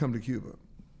you wanted to come to Cuba,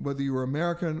 whether you were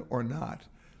American or not,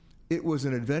 it was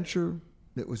an adventure,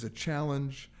 it was a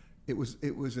challenge, it was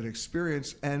an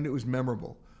experience, and it was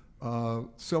memorable.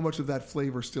 So much of that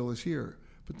flavor still is here.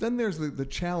 But then there's the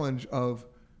challenge of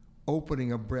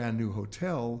opening a brand new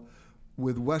hotel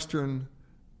with Western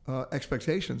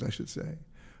expectations, I should say.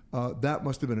 That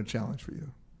must have been a challenge for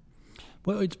you.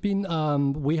 Well, it's been,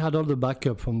 we had all the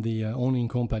backup from the owning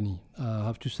company. I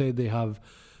have to say they have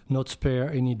not spare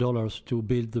any dollars to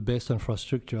build the best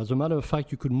infrastructure. As a matter of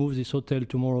fact, you could move this hotel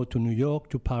tomorrow to New York,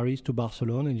 to Paris, to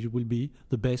Barcelona, and it will be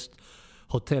the best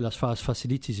hotel as far as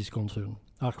facilities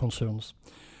are concerned.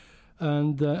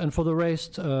 And for the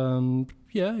rest,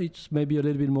 it's maybe a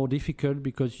little bit more difficult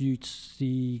because it's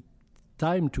the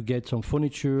time to get some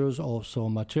furnitures or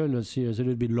some materials here is a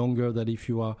little bit longer than if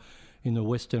you are in the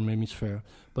Western Hemisphere.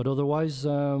 But otherwise,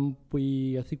 I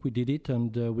think we did it,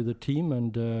 and with the team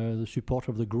and the support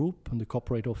of the group and the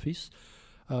corporate office,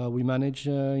 we managed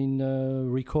in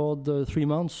record 3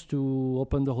 months to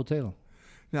open the hotel.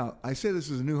 Now, I say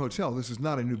this is a new hotel. This is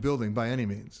not a new building by any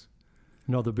means.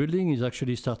 No, the building is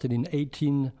actually started in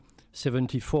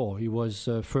 1874. It was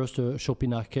first a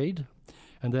shopping arcade,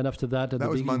 and then after that... That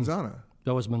was Manzana.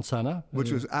 That was Manzana.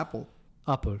 Which was apple.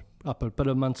 Apple. But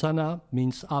a manzana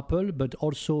means apple, but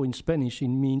also in Spanish it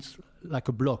means like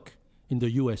a block in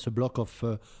the U.S., a block of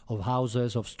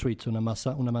houses, of streets, una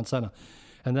manzana.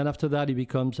 And then after that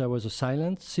there was a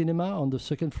silent cinema on the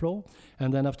second floor.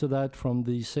 And then after that, from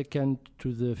the second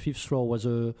to the fifth floor was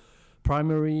a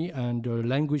primary and a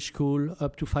language school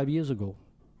up to 5 years ago.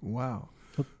 Wow.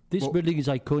 So this building is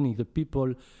iconic. The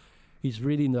people is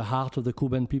really in the heart of the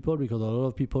Cuban people because a lot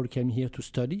of people came here to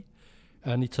study.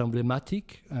 And it's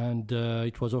emblematic, and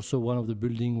it was also one of the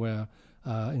buildings where,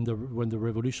 when the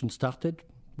revolution started,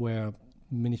 where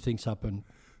many things happened.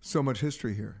 So much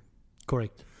history here.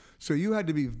 Correct. So you had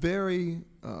to be very,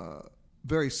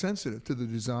 very sensitive to the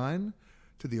design,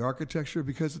 to the architecture,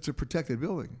 because it's a protected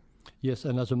building. Yes,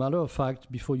 and as a matter of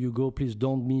fact, before you go, please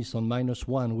don't miss on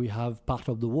 -1, we have part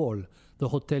of the wall. The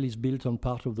hotel is built on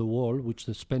part of the wall, which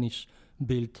the Spanish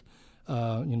built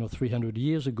 300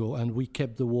 years ago, and we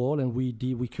kept the wall, and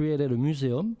we created a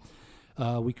museum.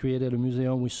 We created a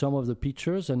museum with some of the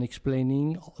pictures and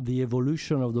explaining the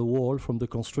evolution of the wall from the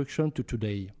construction to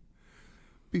today.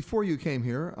 Before you came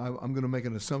here, I'm going to make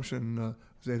an assumption,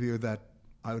 Xavier, that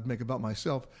I would make about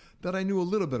myself, that I knew a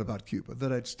little bit about Cuba,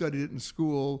 that I'd studied it in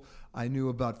school. I knew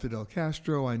about Fidel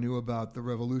Castro. I knew about the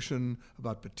revolution,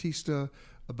 about Batista,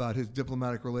 about his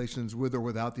diplomatic relations with or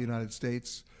without the United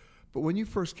States. But when you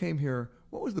first came here,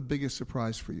 what was the biggest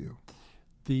surprise for you?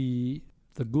 The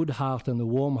good heart and the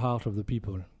warm heart of the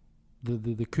people.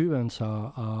 The Cubans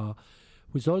are,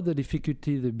 with all the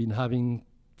difficulty they've been having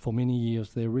for many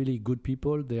years, they're really good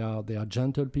people. They are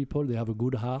gentle people. They have a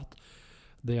good heart.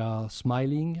 They are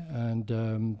smiling,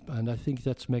 and I think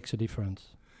that makes a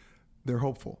difference. They're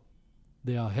hopeful.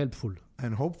 They are helpful.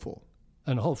 And hopeful.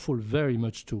 And hopeful, very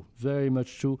much too.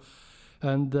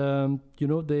 And,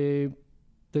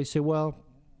 they say, well,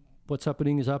 what's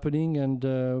happening is happening, and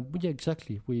yeah,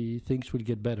 exactly. Things will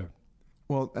get better.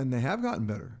 Well, and they have gotten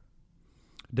better.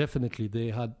 Definitely, they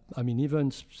had. I mean, even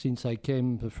since I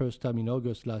came the first time in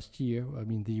August last year, I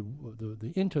mean, the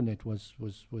internet was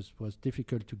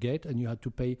difficult to get, and you had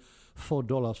to pay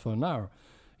 $4 for an hour.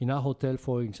 In our hotel,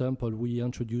 for example, we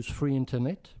introduced free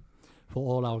internet for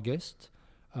all our guests,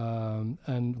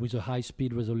 and with a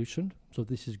high-speed resolution. So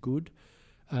this is good.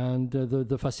 And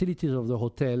the facilities of the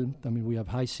hotel, I mean, we have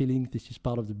high ceiling, this is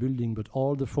part of the building, but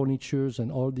all the furnitures and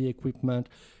all the equipment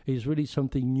is really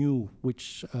something new,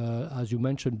 which, as you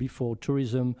mentioned before,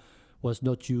 tourism was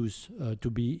not used to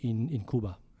be in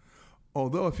Cuba.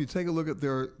 Although if you take a look at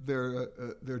their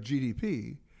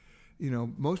GDP,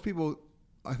 most people,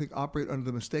 I think, operate under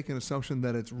the mistaken assumption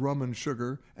that it's rum and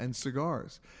sugar and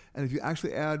cigars. And if you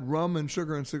actually add rum and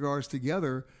sugar and cigars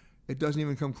together, it doesn't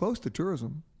even come close to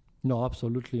tourism. No,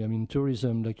 absolutely. I mean,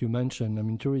 tourism, like you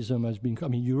mentioned, tourism has been,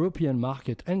 European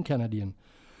market and Canadian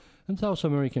and South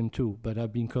American too, but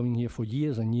I've been coming here for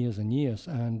years and years and years.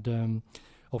 And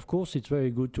of course, it's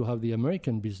very good to have the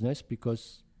American business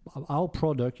because our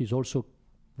product is also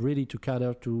ready to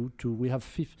cater to we have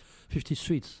 50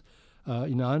 suites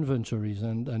in our inventories,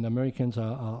 and Americans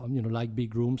are like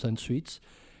big rooms and suites,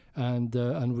 and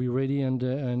we're ready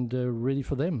and ready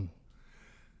for them.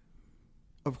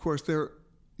 Of course,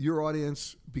 your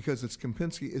audience, because it's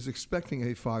Kempinski, is expecting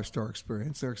a 5-star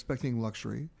experience. They're expecting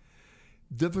luxury.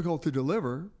 Difficult to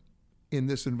deliver in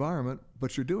this environment,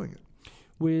 but you're doing it.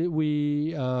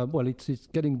 Well, it's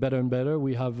getting better and better.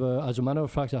 We have, as a matter of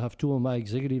fact, I have 2 of my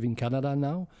executives in Canada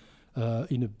now,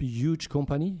 in a huge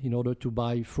company, in order to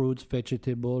buy fruits,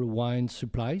 vegetable, wine,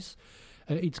 supplies.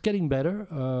 It's getting better.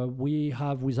 We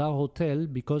have, with our hotel,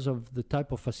 because of the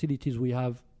type of facilities we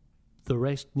have, the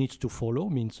rest needs to follow,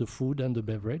 means the food and the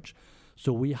beverage.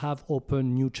 So we have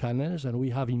opened new channels, and we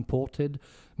have imported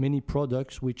many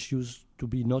products which used to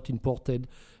be not imported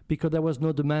because there was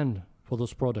no demand for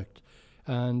those products.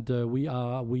 And we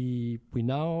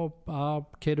now are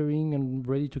catering and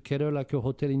ready to cater like a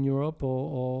hotel in Europe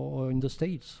or in the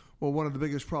States. Well, one of the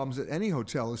biggest problems at any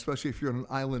hotel, especially if you're in an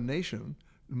island nation,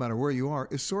 no matter where you are,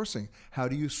 is sourcing. How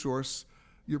do you source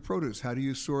your produce? How do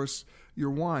you source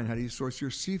your wine? How do you source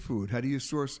your seafood? How do you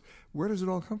source? Where does it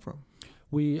all come from?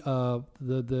 A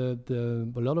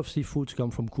lot of seafoods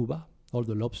come from Cuba, all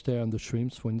the lobster and the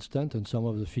shrimps, for instance, and some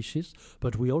of the fishes.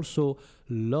 But we also,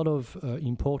 a lot of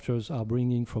importers are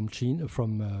bringing from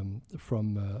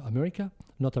from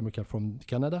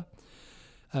Canada,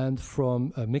 and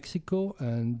from Mexico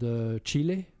and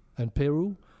Chile and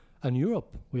Peru. And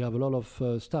Europe, we have a lot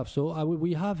of stuff. So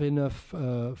we have enough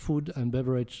food and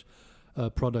beverage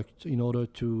product in order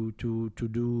to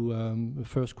do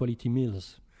first quality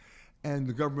meals. And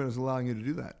the government is allowing you to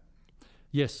do that?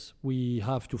 Yes, we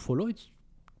have to follow it.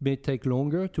 May take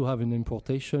longer to have an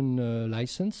importation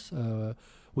license.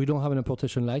 We don't have an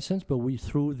importation license, but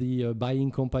through the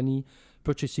buying company,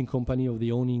 purchasing company of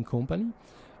the owning company,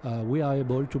 we are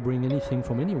able to bring anything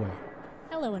from anywhere.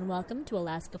 Hello and welcome to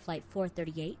Alaska Flight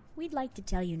 438. We'd like to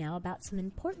tell you now about some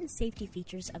important safety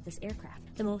features of this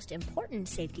aircraft. The most important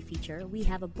safety feature we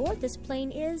have aboard this plane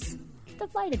is the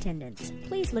flight attendants.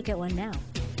 Please look at one now.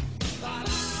 But I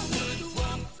would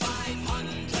walk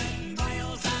 500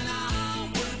 miles and I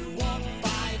would walk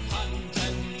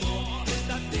 500 more.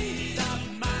 To be the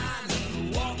man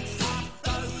who walks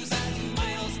 1,000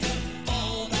 miles to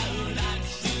follow that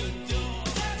you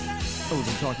do. We've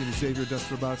been talking to Xavier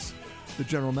Desprobatz, the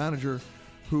general manager,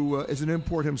 who is an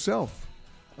import himself,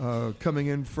 coming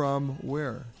in from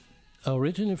where?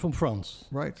 Originally from France.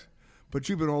 Right. But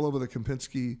you've been all over the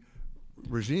Kempinski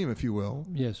regime, if you will.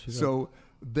 Yes. So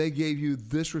they gave you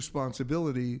this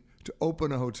responsibility to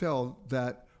open a hotel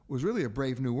that was really a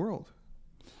brave new world.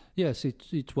 Yes,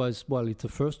 it was, well, it's the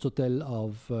first hotel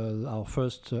of our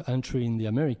first entry in the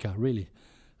America, really.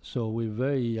 So we're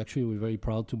very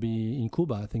proud to be in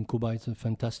Cuba. I think Cuba is a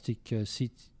fantastic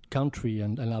country,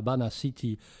 and La Habana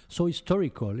city, so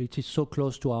historical. It is so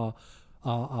close to our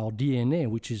DNA,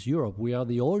 which is Europe. We are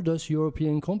the oldest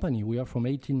European company. We are from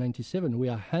 1897. We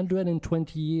are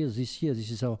 120 years this year.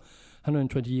 This is our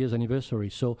 120 years anniversary.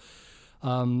 So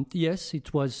Yes,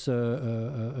 it was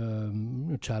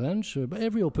a challenge. But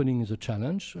every opening is a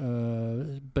challenge.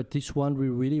 But this one, we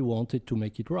really wanted to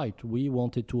make it right. We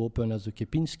wanted to open as a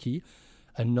Kempinski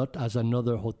and not as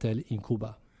another hotel in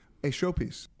Cuba. A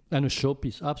showpiece. And a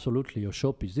showpiece, absolutely, a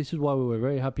showpiece. This is why we were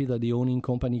very happy that the owning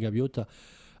company, Gaviota,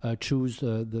 chose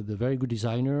the very good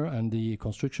designer and the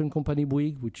construction company,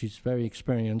 Bouygues, which is very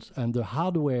experienced. And the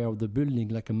hardware of the building,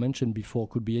 like I mentioned before,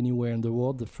 could be anywhere in the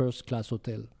world, the first-class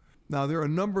hotel. Now, there are a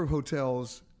number of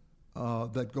hotels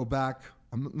that go back,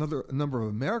 a number of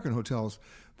American hotels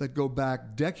that go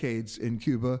back decades in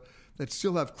Cuba that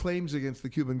still have claims against the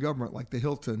Cuban government, like the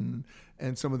Hilton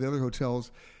and some of the other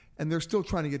hotels. And they're still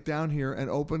trying to get down here and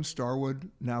open. Starwood,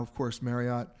 now, of course,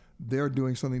 Marriott, they're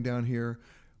doing something down here.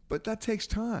 But that takes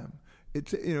time.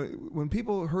 When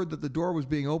people heard that the door was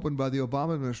being opened by the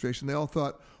Obama administration, they all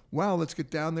thought, wow, let's get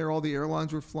down there. All the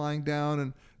airlines were flying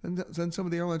down. And then some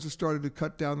of the airlines have started to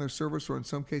cut down their service or in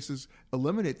some cases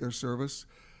eliminate their service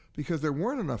because there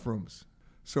weren't enough rooms.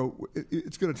 So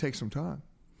it's going to take some time.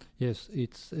 Yes,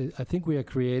 I think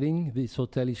this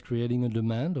hotel is creating a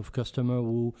demand of customers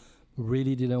who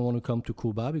really didn't want to come to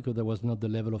Cuba because there was not the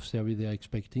level of service they are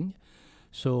expecting.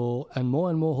 So, and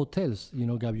more hotels,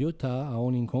 Gaviota, our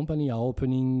owning company, are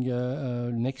opening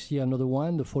next year another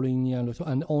one, the following year,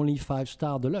 and only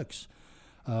 5-star deluxe.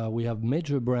 We have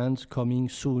major brands coming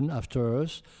soon after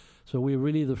us. So we're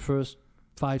really the first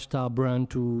 5-star brand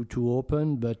to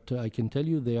open, but I can tell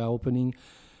you they are opening,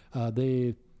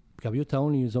 Gaviota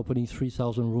only is opening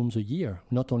 3,000 rooms a year,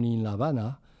 not only in La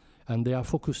Habana, and they are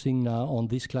focusing now on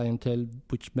this clientele,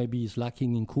 which maybe is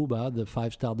lacking in Cuba, the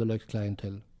 5-star deluxe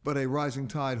clientele. But a rising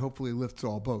tide hopefully lifts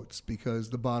all boats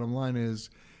because the bottom line is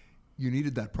you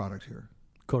needed that product here.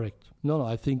 Correct. No,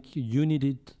 I think you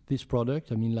needed this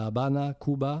product. I mean, La Habana,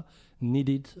 Cuba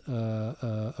needed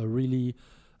a really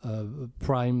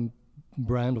prime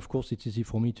brand. Of course, it's easy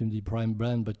for me to be prime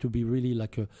brand, but to be really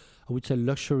like I would say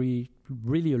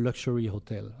really a luxury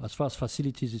hotel. As far as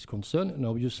facilities is concerned, and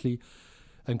obviously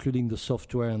including the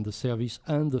software and the service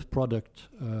and the product,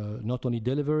 not only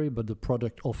delivery, but the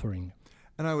product offering.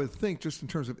 And I would think, just in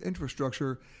terms of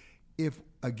infrastructure, if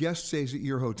a guest stays at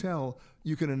your hotel,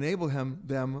 you can enable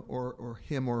them or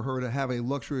him or her to have a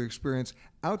luxury experience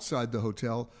outside the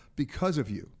hotel because of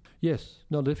you. Yes,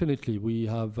 no, definitely. We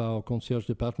have our concierge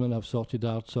department have sorted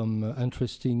out some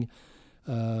interesting,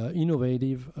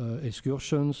 innovative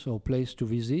excursions or place to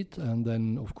visit. And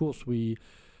then, of course, we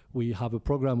have a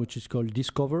program which is called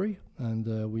Discovery, and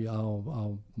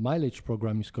our mileage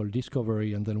program is called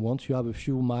Discovery. And then once you have a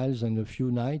few miles and a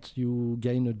few nights, you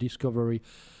gain a Discovery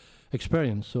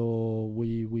experience. So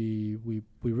we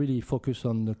really focus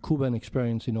on the Cuban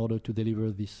experience in order to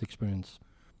deliver this experience.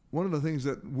 One of the things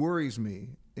that worries me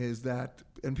is that,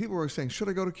 and people are saying, should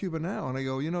I go to Cuba now? And I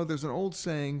go, there's an old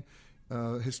saying,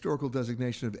 historical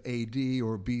designation of AD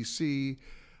or BC.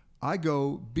 I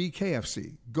go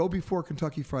BKFC, go before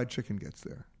Kentucky Fried Chicken gets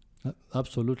there.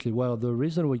 Absolutely. Well, the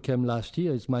reason we came last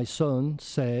year is my son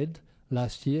said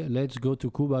last year, let's go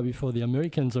to Cuba before the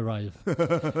Americans arrive.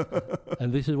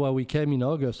 And this is why we came in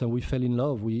August and we fell in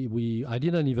love. I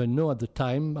didn't even know at the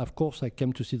time. Of course, I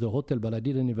came to see the hotel, but I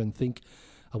didn't even think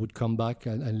I would come back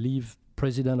and leave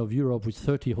President of Europe with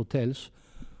 30 hotels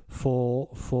for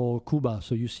Cuba.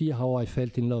 So you see how I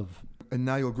felt in love. And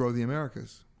now you'll grow the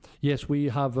Americas. Yes, we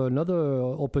have another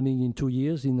opening in 2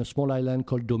 years in a small island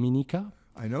called Dominica.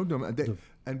 I know.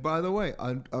 And by the way,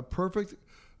 a perfect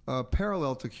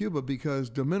parallel to Cuba because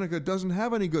Dominica doesn't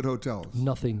have any good hotels.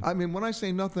 Nothing. I mean, when I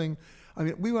say nothing,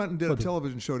 we went and did a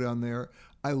television show down there.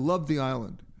 I love the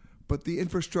island. But the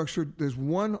infrastructure, there's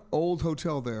one old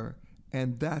hotel there,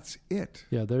 and that's it.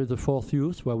 Yeah, there is the Fourth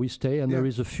Youth where we stay, and there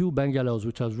is a few bungalows,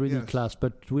 which are really class.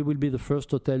 But we will be the first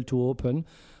hotel to open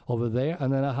over there.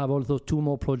 And then I have also 2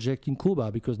 more projects in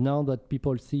Cuba, because now that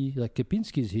people see that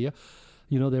Kempinski is here,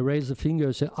 they raise the finger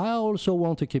and say, I also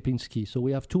want a Kempinski. So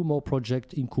we have 2 more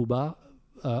projects in Cuba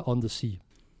on the sea.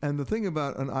 And the thing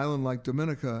about an island like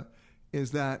Dominica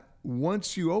is that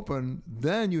once you open,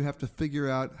 then you have to figure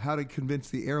out how to convince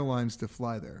the airlines to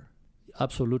fly there.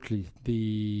 Absolutely,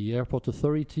 the airport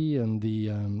authority and the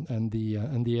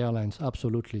airlines.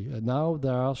 Absolutely. Now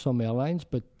there are some airlines,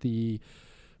 but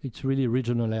it's really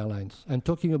regional airlines. And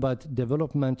talking about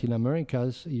development in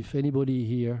Americas, if anybody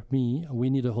here, we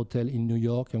need a hotel in New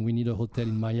York, and we need a hotel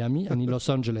in Miami and in Los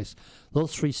Angeles.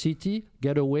 Those 3 cities,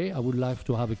 get away. I would like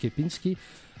to have a Kempinski,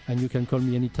 and you can call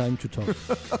me anytime to talk.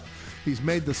 He's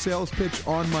made the sales pitch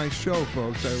on my show,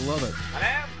 folks. I love it.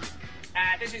 Hello?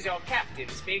 This is your captain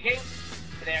speaking.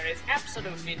 There is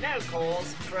absolutely no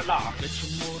cause for alarm. Get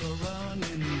your motor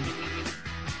running.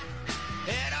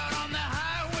 Head out on the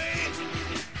highway.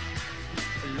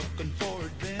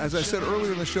 As I said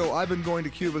earlier in the show, I've been going to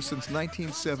Cuba since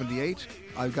 1978.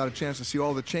 I've got a chance to see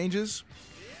all the changes.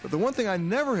 But the one thing I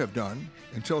never have done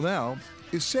until now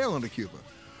is sail into Cuba.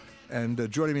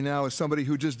 And joining me now is somebody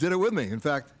who just did it with me. In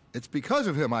fact, it's because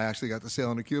of him I actually got to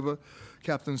sail into Cuba.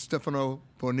 Captain Stefano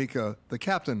Bonica, the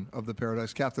captain of the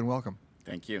Paradise. Captain, welcome.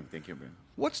 Thank you. Thank you, Ben.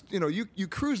 You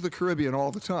cruise the Caribbean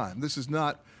all the time. This is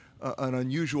not an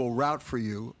unusual route for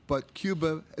you, but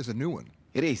Cuba is a new one.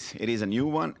 It is. It is a new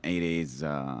one. It is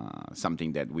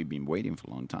something that we've been waiting for a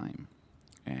long time,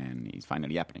 and it's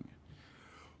finally happening.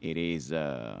 It is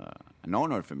an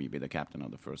honor for me to be the captain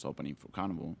of the first opening for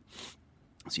Carnival,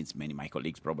 since many of my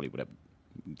colleagues probably would have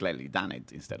gladly done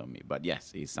it instead of me. But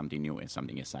yes, it's something new, it's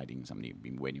something exciting, something I've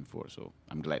been waiting for. So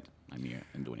I'm glad I'm here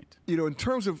and doing it. In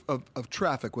terms of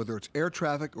traffic, whether it's air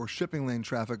traffic or shipping lane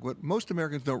traffic, what most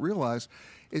Americans don't realize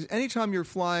is anytime you're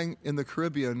flying in the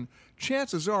Caribbean,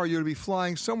 chances are you're going to be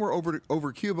flying somewhere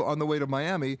over Cuba on the way to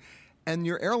Miami, and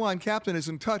your airline captain is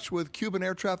in touch with Cuban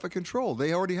air traffic control.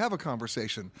 They already have a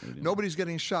conversation. Nobody's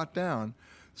getting shot down.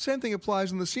 Same thing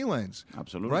applies in the sea lanes.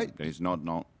 Absolutely. Right? There is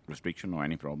no restriction or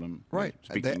any problem. Right.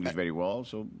 They speak English very well.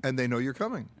 And they know you're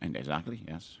coming. And exactly,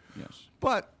 yes.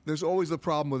 But there's always the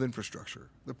problem with infrastructure.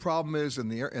 The problem is in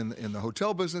the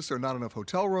hotel business, there are not enough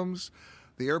hotel rooms.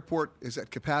 The airport is at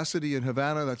capacity in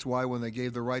Havana. That's why when they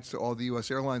gave the rights to all the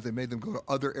U.S. airlines, they made them go to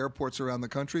other airports around the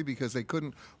country because they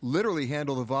couldn't literally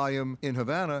handle the volume in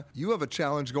Havana. You have a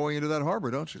challenge going into that harbor,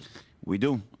 don't you? We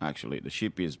do, actually. The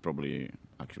ship is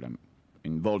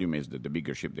in volume is the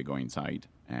bigger ship they go inside,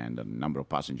 and the number of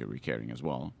passengers we're carrying as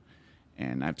well.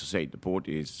 And I have to say, the port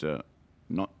is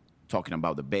not talking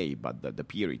about the bay, but the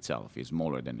pier itself is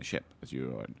smaller than the ship, as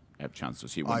you have a chance to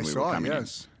see when we were coming in.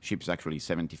 Ship's actually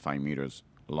 75 meters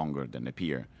longer than the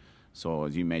pier. So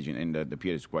as you imagine, and the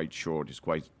pier is quite short, it's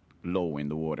quite low in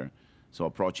the water. So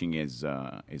approaching is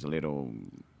a little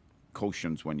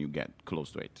cautions when you get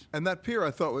close to it. And that pier,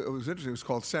 I thought it was interesting. It was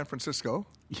called San Francisco,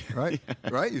 right?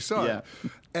 Right? You saw it.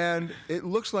 And it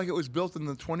looks like it was built in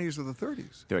the 20s or the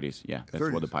 30s. 30s, yeah. That's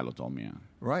 30s. what the pilot told me, yeah.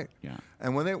 Right. Yeah.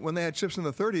 And when they had ships in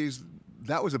the 30s,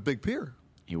 that was a big pier.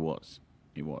 It was.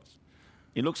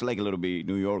 It looks like a little bit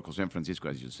New York or San Francisco,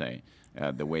 as you say,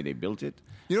 the way they built it.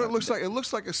 It looks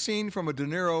like a scene from a De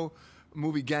Niro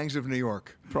movie, Gangs of New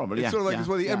York. Probably, it's sort of like it's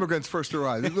where the immigrants first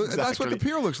arrived. Exactly. That's what the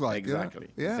pier looks like. Exactly.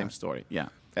 Yeah. Same story. Yeah.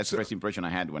 That's the first impression I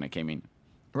had when I came in.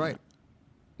 Right.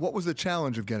 What was the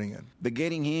challenge of getting in? The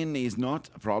getting in is not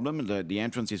a problem. The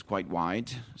entrance is quite wide,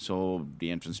 so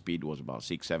the entrance speed was about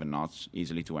 6-7 knots,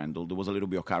 easily to handle. There was a little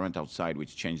bit of current outside,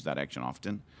 which changed direction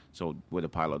often. So with the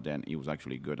pilot then, he was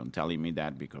actually good on telling me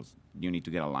that because you need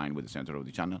to get aligned with the center of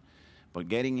the channel. But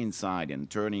getting inside and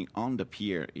turning on the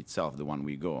pier itself, the one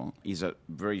we go, is a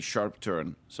very sharp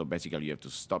turn. So basically you have to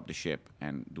stop the ship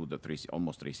and do the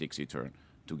almost 360 turn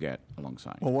to get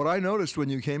alongside. Well, what I noticed when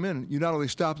you came in, you not only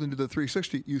stopped into the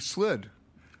 360, you slid.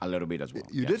 A little bit as well.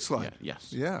 You did slide. Yeah,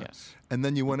 yes. And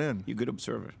then you went in. You're a good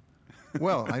observer.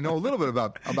 Well, I know a little bit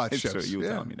about ships. So you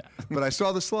tell me that. But I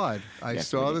saw the slide. I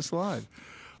saw the slide.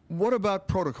 What about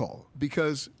protocol?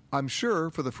 Because I'm sure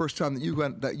for the first time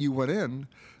that you went in,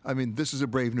 I mean, this is a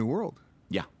brave new world.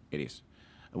 Yeah, it is.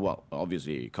 Well,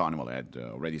 obviously, Carnival had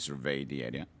already surveyed the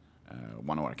area.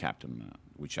 One of our captain,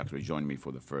 which actually joined me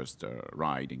for the first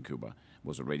ride in Cuba,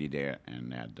 was already there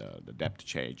and had the depth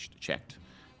checked,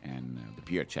 and the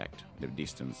pier checked, the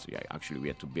distance. Yeah, actually, we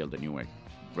had to build a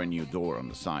brand new door on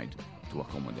the side to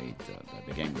accommodate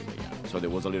the gangway. Yeah. So there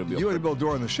was a little bit. You had to build a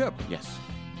door on the ship. Yes.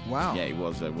 Wow. Yeah, it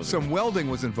was. Some welding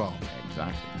was involved.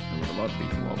 Exactly. There was a lot of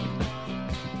people involved.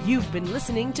 You've been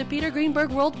listening to Peter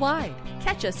Greenberg Worldwide.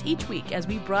 Catch us each week as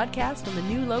we broadcast from a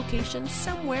new location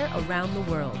somewhere around the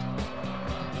world.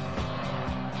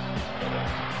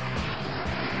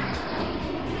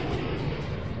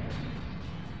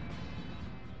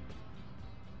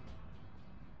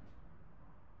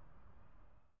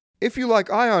 If you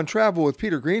like Ion Travel with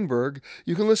Peter Greenberg,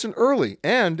 you can listen early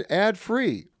and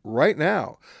ad-free right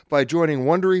now by joining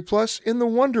Wondery Plus in the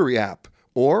Wondery app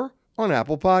or on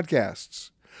Apple Podcasts.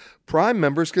 Prime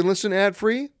members can listen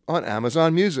ad-free on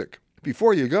Amazon Music.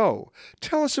 Before you go,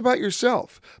 tell us about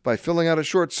yourself by filling out a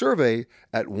short survey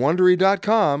at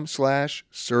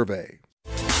Wondery.com/survey.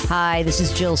 Hi, this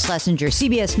is Jill Schlesinger,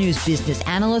 CBS News business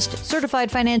analyst,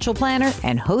 certified financial planner,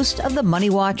 and host of the Money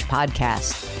Watch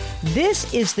podcast.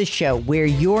 This is the show where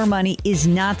your money is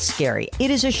not scary. It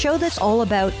is a show that's all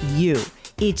about you.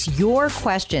 It's your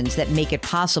questions that make it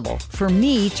possible for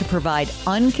me to provide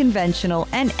unconventional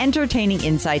and entertaining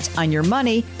insights on your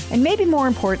money, and maybe more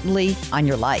importantly, on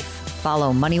your life.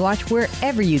 Follow Money Watch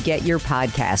wherever you get your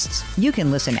podcasts. You can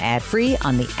listen ad-free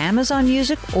on the Amazon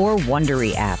Music or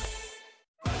Wondery app.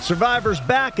 Survivor's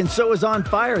back, and so is On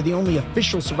Fire, the only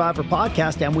official Survivor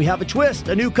podcast, and we have a twist,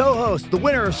 a new co-host, the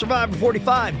winner of Survivor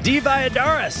 45, Dee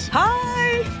Valladares.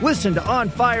 Hi! Listen to On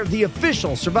Fire, the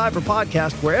official Survivor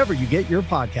podcast, wherever you get your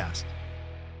podcast.